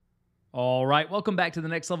All right, welcome back to the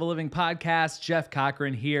Next Level Living podcast. Jeff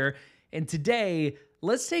Cochran here. And today,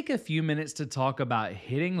 let's take a few minutes to talk about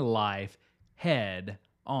hitting life head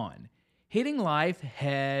on. Hitting life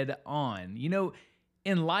head on.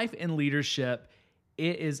 In life and leadership,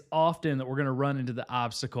 it is often that we're going to run into the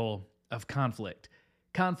obstacle of conflict.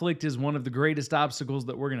 Conflict is one of the greatest obstacles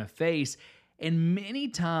that we're going to face. And many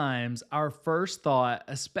times, our first thought,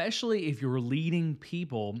 especially if you're leading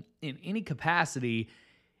people in any capacity,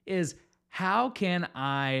 is how can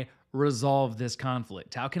I resolve this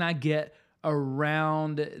conflict? How can I get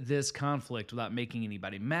around this conflict without making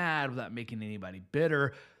anybody mad, without making anybody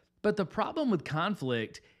bitter? But the problem with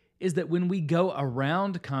conflict is that when we go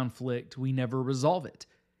around conflict, we never resolve it.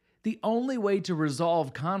 The only way to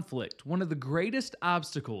resolve conflict, one of the greatest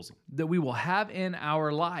obstacles that we will have in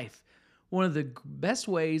our life, one of the best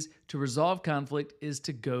ways to resolve conflict is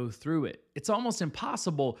to go through it. It's almost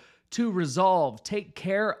impossible to resolve, take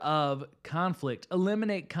care of conflict,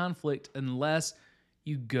 eliminate conflict unless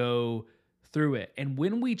you go through it. And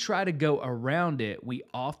when we try to go around it, we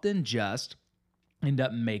often just end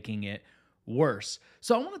up making it worse.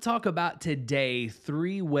 So I want to talk about today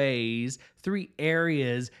three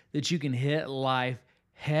areas that you can hit life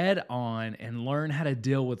head on and learn how to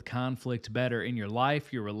deal with conflict better in your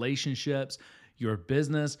life, your relationships, your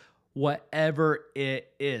business, whatever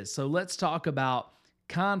it is. So let's talk about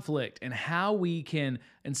conflict and how we can,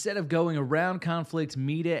 instead of going around conflict,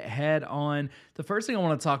 meet it head on. The first thing I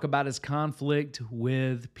want to talk about is conflict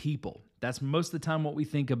with people. That's most of the time what we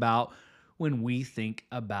think about when we think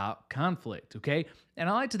about conflict, okay? And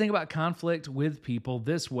I like to think about conflict with people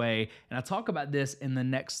this way, and I talk about this in the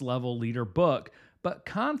Next Level Leader book, but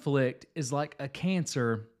conflict is like a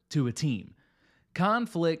cancer to a team.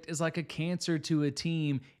 Conflict is like a cancer to a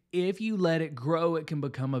team. If you let it grow, it can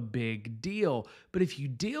become a big deal. But if you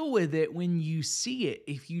deal with it when you see it,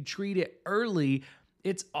 if you treat it early,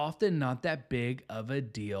 it's often not that big of a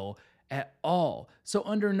deal at all. So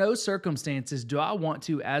under no circumstances do I want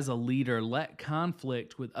to, as a leader, let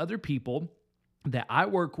conflict with other people that I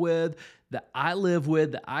work with, that I live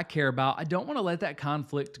with, that I care about, I don't want to let that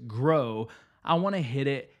conflict grow. I want to hit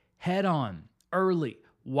it head on, early,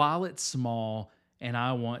 while it's small, and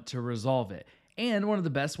I want to resolve it. And one of the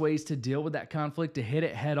best ways to deal with that conflict, to hit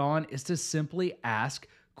it head on, is to simply ask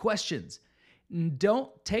questions. Don't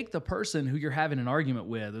take the person who you're having an argument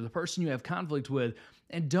with or the person you have conflict with,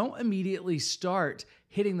 and don't immediately start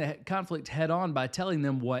hitting the conflict head on by telling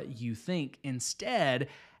them what you think. Instead,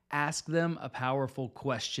 ask them a powerful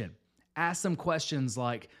question. Ask them questions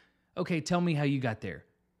like, okay, tell me how you got there.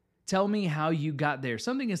 Tell me how you got there.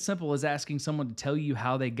 Something as simple as asking someone to tell you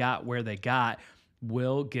how they got where they got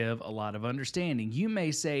will give a lot of understanding. You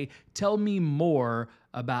may say, tell me more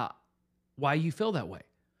about why you feel that way.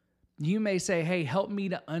 You may say, hey, help me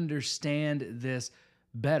to understand this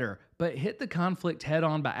better. But hit the conflict head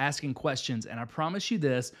on by asking questions. And I promise you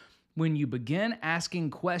this, when you begin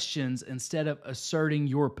asking questions instead of asserting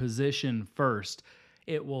your position first,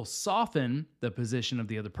 it will soften the position of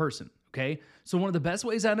the other person. Okay? So one of the best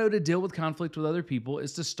ways I know to deal with conflict with other people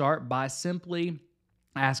is to start by simply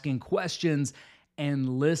asking questions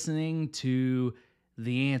and listening to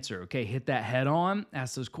the answer. Okay, hit that head on,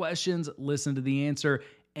 ask those questions, listen to the answer,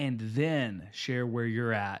 and then share where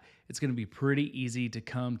you're at. It's going to be pretty easy to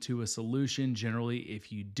come to a solution generally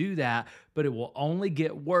if you do that, but it will only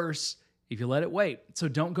get worse if you let it wait. So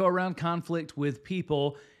don't go around conflict with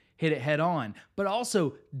people, hit it head on. But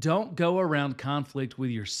also don't go around conflict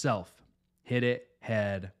with yourself. Hit it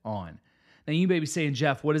head on. Now you may be saying,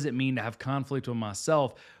 Jeff, what does it mean to have conflict with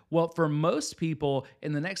myself? Well, for most people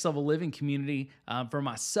in the Next Level Living community, for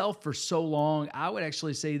myself for so long, I would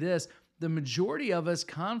actually say this: the majority of us,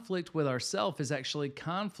 conflict with ourselves is actually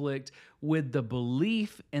conflict with the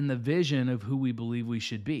belief and the vision of who we believe we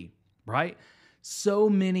should be, right? So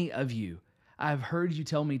many of you, I've heard you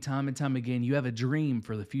tell me time and time again, you have a dream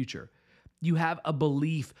for the future. You have a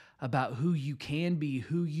belief about who you can be,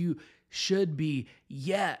 who you should be,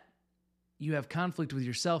 yet you have conflict with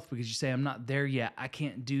yourself because you say, I'm not there yet. I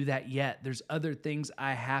can't do that yet. There's other things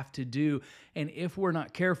I have to do. And if we're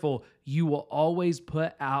not careful, you will always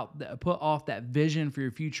put off that vision for your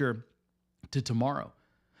future to tomorrow.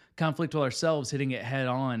 Conflict with ourselves, hitting it head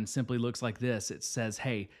on, simply looks like this. It says,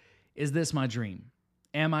 hey, is this my dream?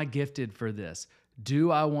 Am I gifted for this? Do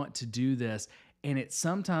I want to do this? And it's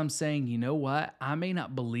sometimes saying, you know what? I may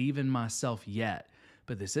not believe in myself yet,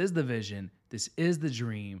 but this is the vision. This is the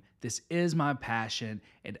dream. This is my passion.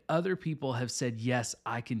 And other people have said, yes,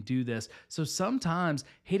 I can do this. So sometimes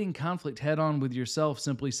hitting conflict head on with yourself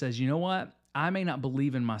simply says, you know what? I may not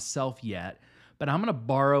believe in myself yet, but I'm going to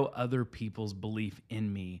borrow other people's belief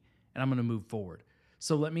in me and I'm going to move forward.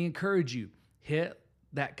 So let me encourage you, hit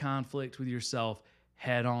that conflict with yourself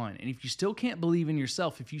head on. And if you still can't believe in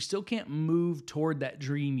yourself, if you still can't move toward that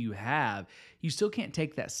dream you have, you still can't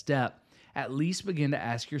take that step, at least begin to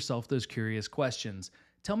ask yourself those curious questions.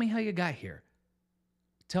 Tell me how you got here.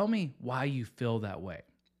 Tell me why you feel that way.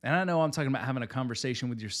 And I know I'm talking about having a conversation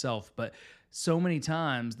with yourself, but so many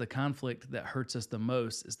times the conflict that hurts us the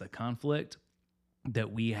most is the conflict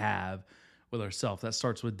that we have with ourselves. That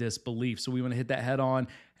starts with disbelief. So we want to hit that head on.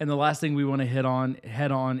 And the last thing we want to hit on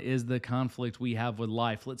head on is the conflict we have with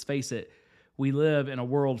life. Let's face it, we live in a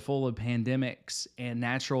world full of pandemics and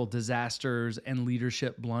natural disasters and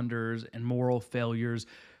leadership blunders and moral failures.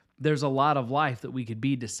 There's a lot of life that we could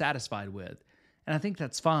be dissatisfied with. And I think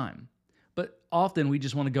that's fine. But often we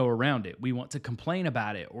just want to go around it. We want to complain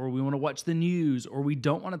about it, or we want to watch the news, or we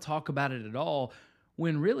don't want to talk about it at all.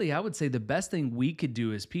 When really, I would say the best thing we could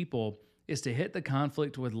do as people is to hit the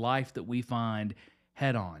conflict with life that we find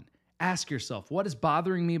head on. Ask yourself, what is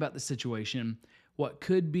bothering me about the situation? What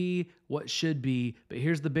could be, what should be? But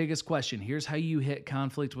here's the biggest question. Here's how you hit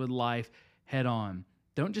conflict with life head on.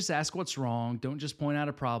 Don't just ask what's wrong. Don't just point out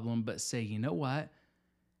a problem, but say, you know what?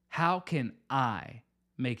 How can I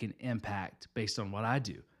make an impact based on what I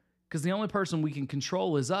do? Because the only person we can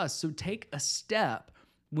control is us. So take a step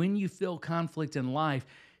when you feel conflict in life.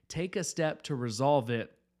 Take a step to resolve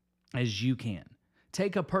it as you can.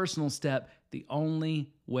 Take a personal step the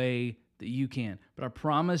only way that you can. But I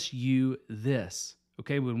promise you this,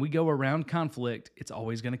 okay? When we go around conflict, it's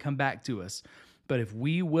always going to come back to us. But if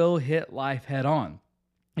we will hit life head on,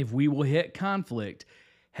 if we will hit conflict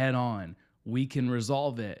head on, we can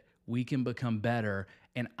resolve it. We can become better.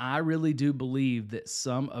 And I really do believe that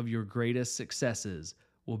some of your greatest successes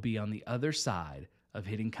will be on the other side of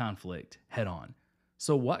hitting conflict head on.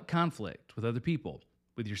 So what conflict with other people,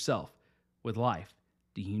 with yourself, with life,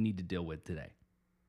 do you need to deal with today?